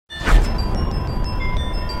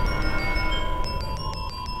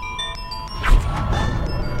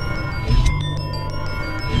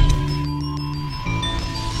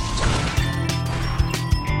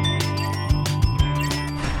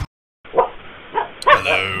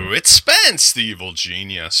Hello, it's Spence, the evil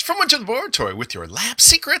genius, from Witch at the Laboratory with your lab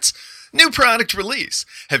secrets. New product release.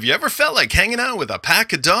 Have you ever felt like hanging out with a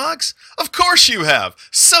pack of dogs? Of course you have.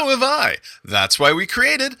 So have I. That's why we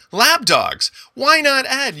created Lab Dogs. Why not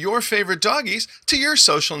add your favorite doggies to your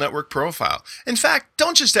social network profile? In fact,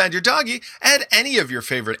 don't just add your doggie, add any of your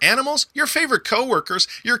favorite animals, your favorite coworkers,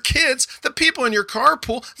 your kids, the people in your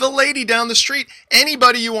carpool, the lady down the street,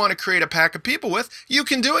 anybody you want to create a pack of people with, you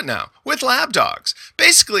can do it now with Lab Dogs.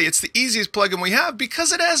 Basically, it's the easiest plugin we have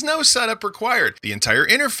because it has no setup required. The entire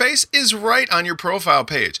interface is right on your profile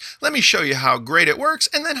page. Let me show you how great it works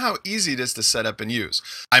and then how easy it is to set up and use.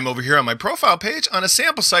 I'm over here on my profile page on a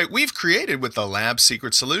sample site we've created with the Lab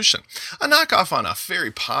Secret solution, a knockoff on a very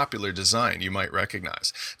popular design you might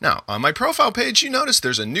recognize. Now, on my profile page, you notice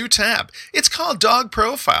there's a new tab. It's called Dog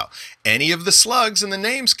Profile. Any of the slugs and the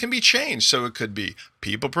names can be changed, so it could be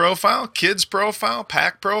people profile, kids profile,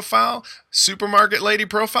 pack profile, supermarket lady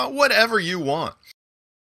profile, whatever you want.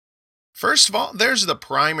 First of all, there's the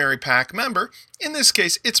primary pack member. In this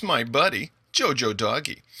case, it's my buddy, Jojo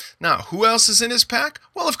Doggy. Now, who else is in his pack?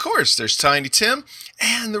 Well, of course, there's Tiny Tim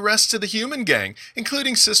and the rest of the human gang,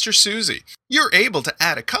 including Sister Susie. You're able to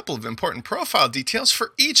add a couple of important profile details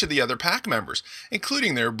for each of the other pack members,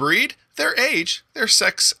 including their breed, their age, their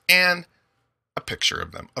sex, and a picture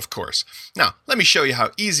of them, of course. Now, let me show you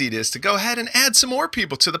how easy it is to go ahead and add some more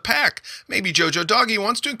people to the pack. Maybe Jojo Doggy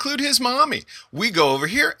wants to include his mommy. We go over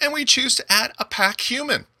here and we choose to add a pack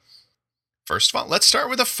human. First of all, let's start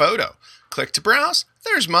with a photo. Click to browse.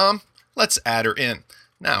 There's Mom. Let's add her in.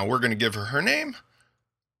 Now, we're going to give her name.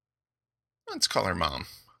 Let's call her Mom.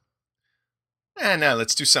 And now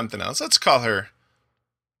let's do something else. Let's call her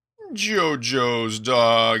Jojo's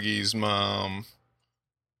Doggy's Mom.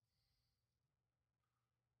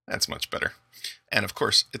 That's much better. And of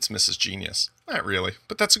course, it's Mrs. Genius. Not really,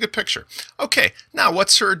 but that's a good picture. Okay, now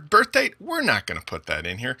what's her birth date? We're not going to put that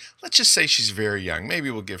in here. Let's just say she's very young.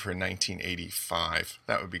 Maybe we'll give her 1985.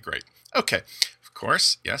 That would be great. Okay, of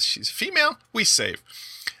course, yes, she's a female. We save.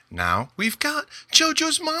 Now we've got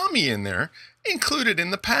Jojo's mommy in there, included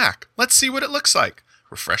in the pack. Let's see what it looks like.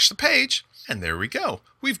 Refresh the page. And there we go.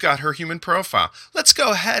 We've got her human profile. Let's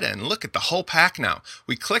go ahead and look at the whole pack now.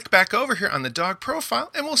 We click back over here on the dog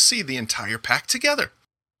profile and we'll see the entire pack together.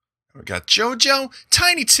 We got Jojo,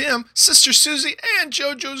 Tiny Tim, Sister Susie, and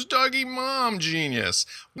Jojo's Doggy Mom Genius.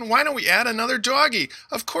 Why don't we add another doggy?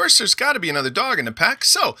 Of course, there's got to be another dog in the pack.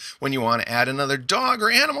 So when you want to add another dog or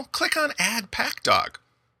animal, click on Add Pack Dog.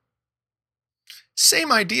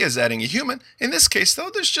 Same idea as adding a human. In this case,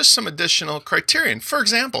 though, there's just some additional criterion. For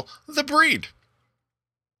example, the breed.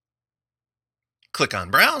 Click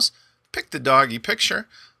on Browse, pick the doggy picture,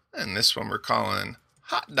 and this one we're calling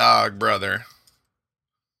Hot Dog Brother.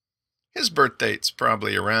 His birth date's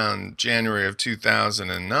probably around January of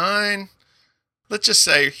 2009. Let's just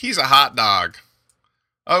say he's a hot dog.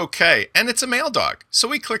 Okay, and it's a male dog, so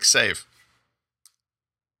we click Save.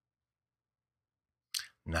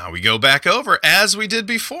 Now we go back over as we did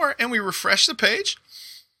before and we refresh the page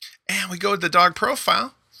and we go to the dog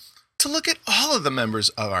profile to look at all of the members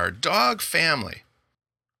of our dog family.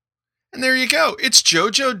 And there you go. It's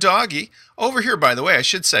Jojo Doggy. Over here, by the way, I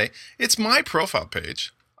should say, it's my profile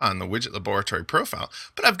page on the Widget Laboratory profile,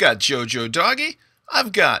 but I've got Jojo Doggy,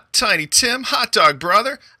 I've got Tiny Tim, Hot Dog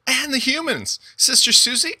Brother, and the humans, Sister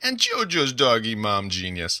Susie and Jojo's Doggy Mom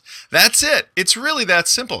Genius. That's it. It's really that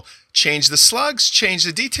simple. Change the slugs, change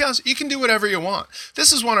the details. You can do whatever you want.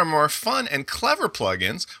 This is one of our more fun and clever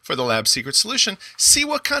plugins for the Lab Secret solution. See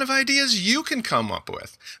what kind of ideas you can come up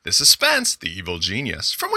with. This is Spence, the evil genius, from